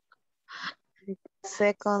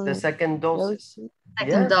 The second doses. Second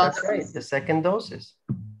Yes, dose. that's right. The second doses.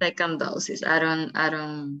 Second doses. I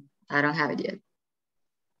don't have it yet.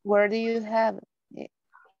 Where do you have it?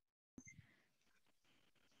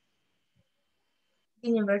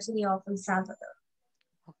 University of El Salvador.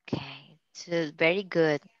 Okay, so very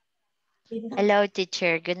good. Hello,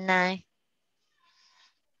 teacher. Good night.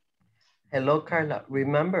 Hello, Carla.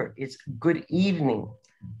 Remember, it's good evening.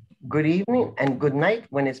 Good evening and good night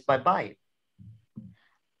when it's bye-bye.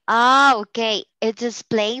 Ah, okay. It's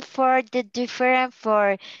displayed for the different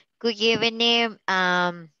for good evening,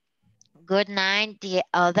 good night, the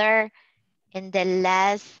other, and the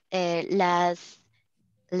last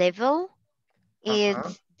level.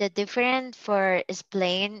 It's the different for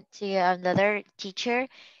explain to another teacher.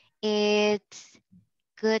 It's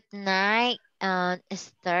good night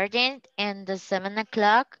starting and the 7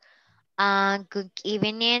 o'clock and good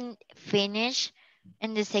evening finish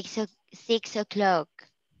and the 6 o'clock.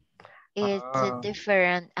 It's a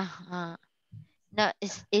different. No,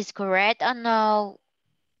 is correct or no?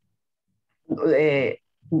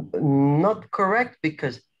 Not correct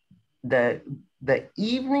because the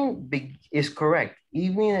evening is correct.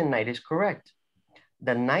 Evening and night is correct.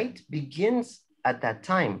 The night begins at that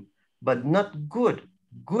time, but not good.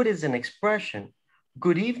 Good is an expression.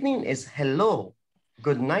 Good evening is hello.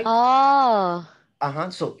 Good night. Oh.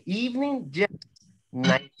 So evening, yes.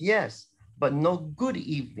 Night, yes. But no good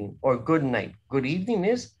evening or good night. Good evening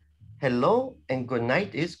is hello and good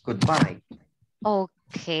night is goodbye.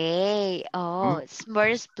 Okay. Oh, it's more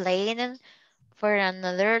explaining for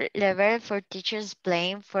another level for teachers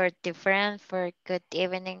playing for different for good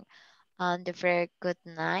evening and different good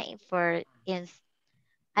night for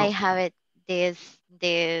I have it this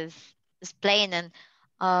explaining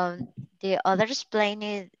the other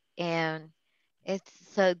explaining and it's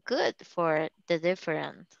so good for the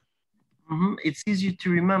different. It's easy to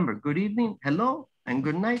remember. Good evening, hello, and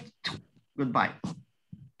good night, goodbye.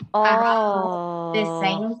 Oh. The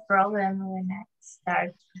same problem when I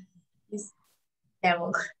start this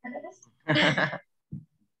devil.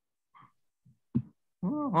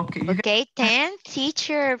 Okay. Okay, 10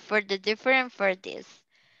 teacher for the different for this.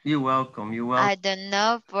 You're welcome. You're welcome. I don't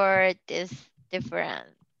know for this different.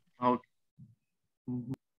 Okay.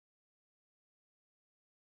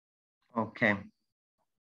 Okay.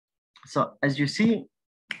 So as you see,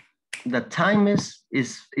 the time is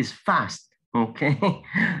fast. Okay.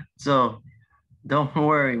 So don't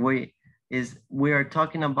worry. We are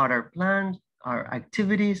talking about our plans, our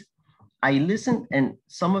activities. I listen, and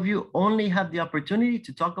some of you only have the opportunity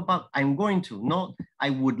to talk about I'm going to, not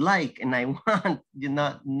I would like and I want. You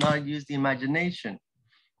not use the imagination,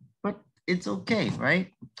 but it's okay,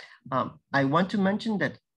 right? I want to mention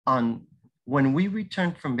that when we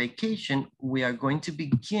return from vacation, we are going to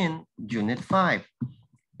begin Unit 5.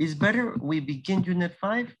 It's better we begin Unit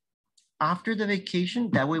 5 after the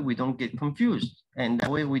vacation. That way we don't get confused and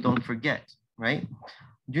that way we don't forget, right?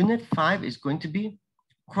 Unit 5 is going to be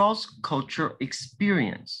cross-cultural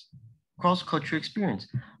experience. Cross-cultural experience.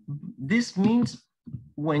 This means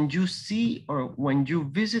when you see or when you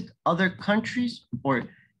visit other countries or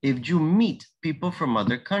if you meet people from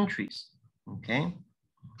other countries, okay?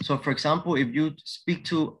 So for example, if you speak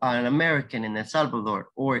to an American in El Salvador,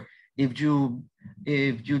 or if you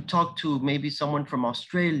talk to maybe someone from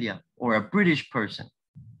Australia or a British person,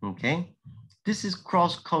 okay? This is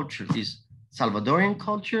cross culture, is Salvadorian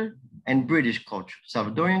culture and British culture,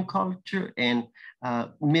 Salvadorian culture and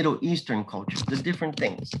Middle Eastern culture, the different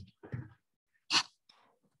things.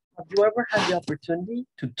 Have you ever had the opportunity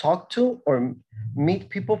to talk to or meet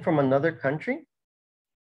people from another country?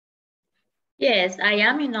 Yes, I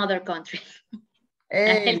am in other country.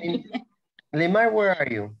 Hey, Limar, where are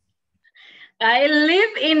you? I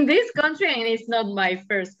live in this country and it's not my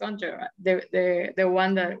first country, the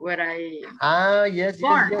one that where I yes,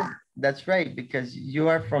 born. yes, that's right, because you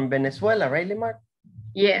are from Venezuela, right, Limar?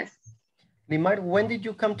 Yes. Limar, when did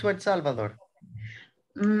you come to El Salvador?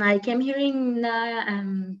 I came here in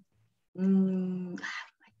oh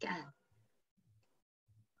my God,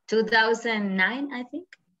 2009, I think.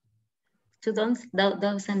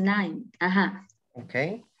 2009.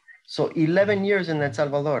 Okay, so 11 years in El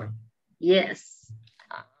Salvador. Yes.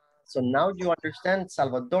 So now you understand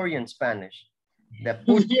Salvadorian Spanish. The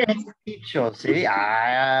yes. Picho, see?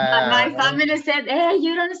 My family said, hey,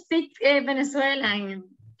 you don't speak Venezuelan.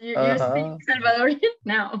 You speak Salvadorian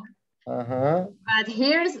now. But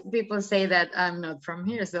here's people say that I'm not from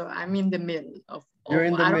here, so I'm in the middle of you're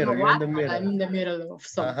in the I don't middle, know you're what, in the middle. I'm in the middle of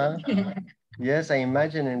something. Yes, I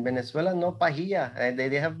imagine in Venezuela, no pajilla.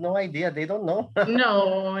 They have no idea. They don't know.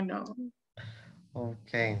 No.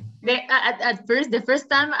 Okay. At first, the first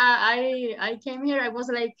time I came here, I was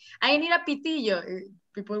like, I need a pitillo.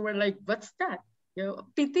 People were like, what's that?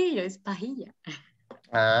 Pitillo is pajilla.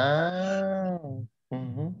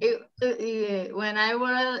 When I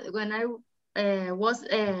was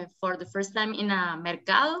for the first time in a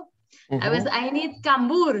mercado, I need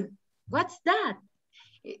cambur. What's that?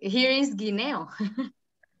 Here is guineo.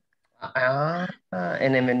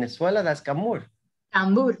 And in Venezuela, that's camur.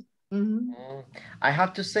 Cambur. I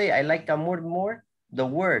have to say, I like camur more, the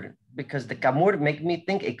word, because the camur make me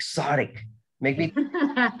think exotic. Make me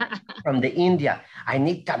from the India. I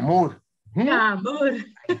need camur. Camur.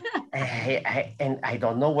 And I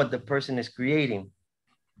don't know what the person is creating.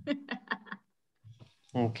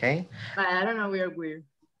 Okay. But I don't know, we are weird.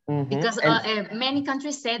 Because many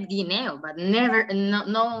countries said guineo, but never,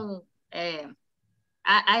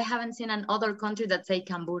 I haven't seen another country that say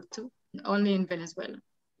cambur too, only in Venezuela.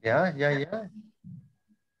 Yeah.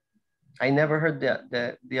 I never heard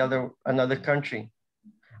another country.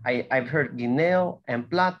 I've heard guineo and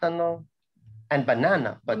plátano and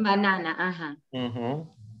banana. But banana,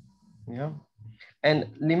 Yeah. And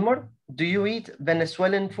Limor, do you eat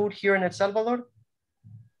Venezuelan food here in El Salvador?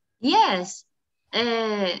 Yes.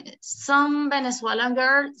 Some Venezuelan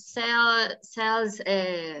girl sells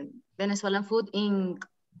Venezuelan food in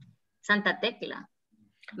Santa Tecla,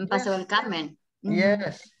 in Paseo del Carmen.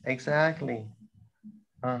 Yes, exactly.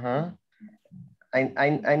 I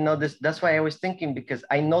know this. That's why I was thinking, because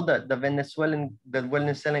I know that the Venezuelan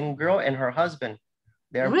girl and her husband.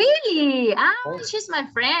 They're really? She's my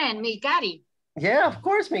friend, Mikari. Yeah, of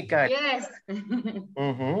course, Mikari. Yes.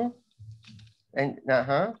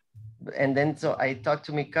 And then so I talked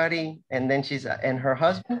to Mikari, and then she's and her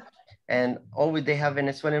husband, and always they have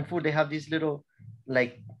Venezuelan food. They have these little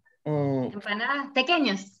like empanadas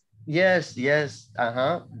pequeños. Yes.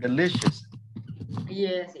 Delicious.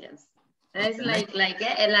 Yes. It's like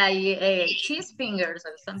cheese fingers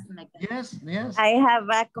or something like that. Yes. I have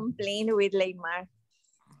a complaint with Leymar.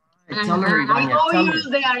 Tell her, I know you use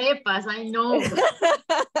the arepas, I know.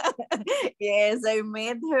 Yes, I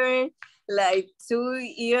met her like 2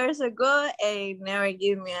 years ago and never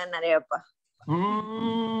give me an arepa.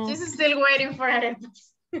 She's still waiting for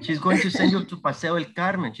arepas. She's going to send you to Paseo El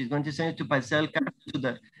Carmen. She's going to send you to Paseo El Carmen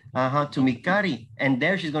to Mikari, and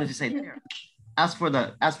there she's going to say, there, ask for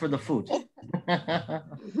the food.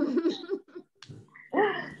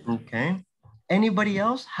 Okay. Anybody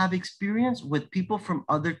else have experience with people from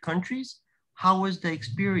other countries? How was the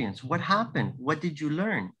experience? What happened? What did you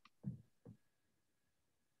learn?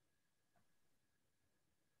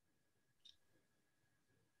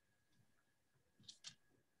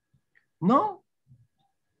 No?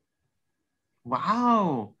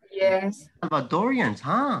 Wow. Yes. Salvadorians,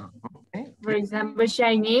 huh? Okay. For example,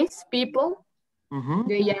 Chinese people,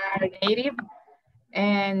 they are native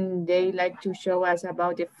and they like to show us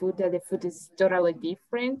about the food, that the food is totally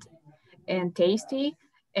different and tasty.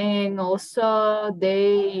 And also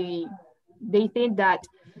they think that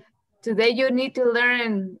today you need to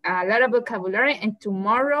learn a lot of vocabulary and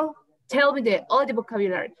tomorrow tell me all the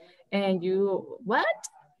vocabulary. And you, what?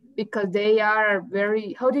 because they are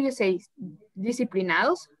very, how do you say,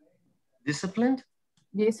 disciplinados? Disciplined?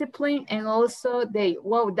 Discipline, and also they,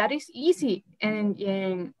 wow, that is easy.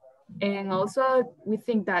 And also we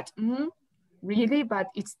think that, really, but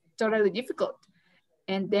it's totally difficult.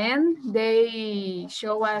 And then they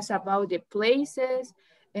show us about the places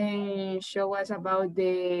and show us about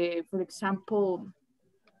the, for example,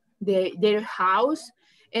 their house,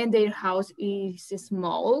 and their house is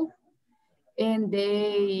small, and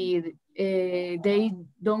they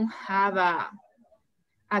don't have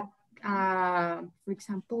for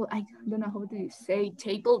example, I don't know how to say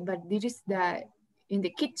table, but this is in the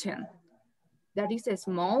kitchen. That is a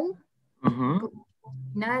small.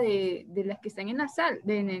 Nada de las que están en la sala,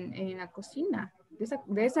 en la cocina,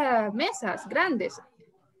 de esas mesas grandes.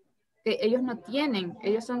 Que ellos no tienen,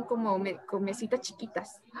 ellos son como con mesitas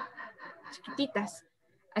chiquitas.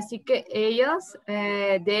 Así que ellos,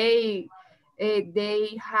 they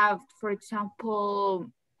have, for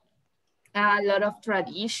example, a lot of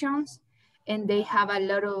traditions, and they have a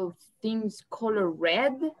lot of things colored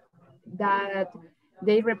red that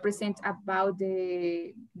they represent about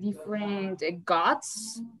the different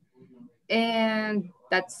gods, and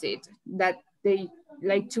that's it. That they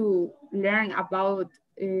like to learn about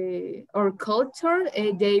our culture.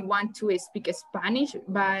 They want to speak Spanish,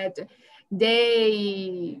 but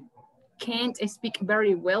they can't speak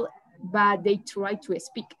very well, but they try to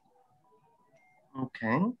speak.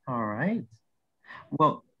 Okay, all right.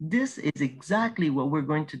 Well, this is exactly what we're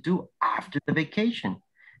going to do after the vacation.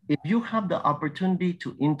 If you have the opportunity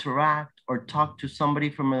to interact or talk to somebody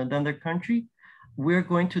from another country, we're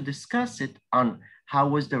going to discuss it on how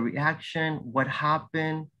was the reaction, what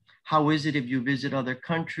happened, how is it if you visit other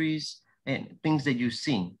countries, and things that you've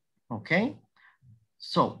seen, okay?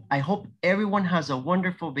 So I hope everyone has a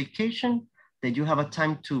wonderful vacation, that you have a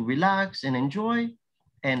time to relax and enjoy,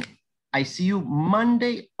 and I see you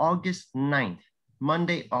Monday, August 9th.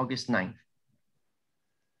 Monday, August 9th.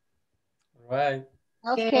 Right.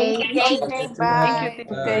 Okay, Thank bye. you,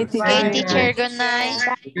 teacher. Okay, teacher. Okay, teacher, good night.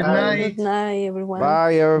 Good night. Good night, everyone.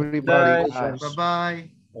 Bye, everybody. Bye. Bye. Bye-bye.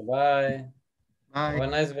 Bye-bye. Bye. Have a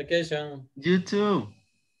nice vacation. You too.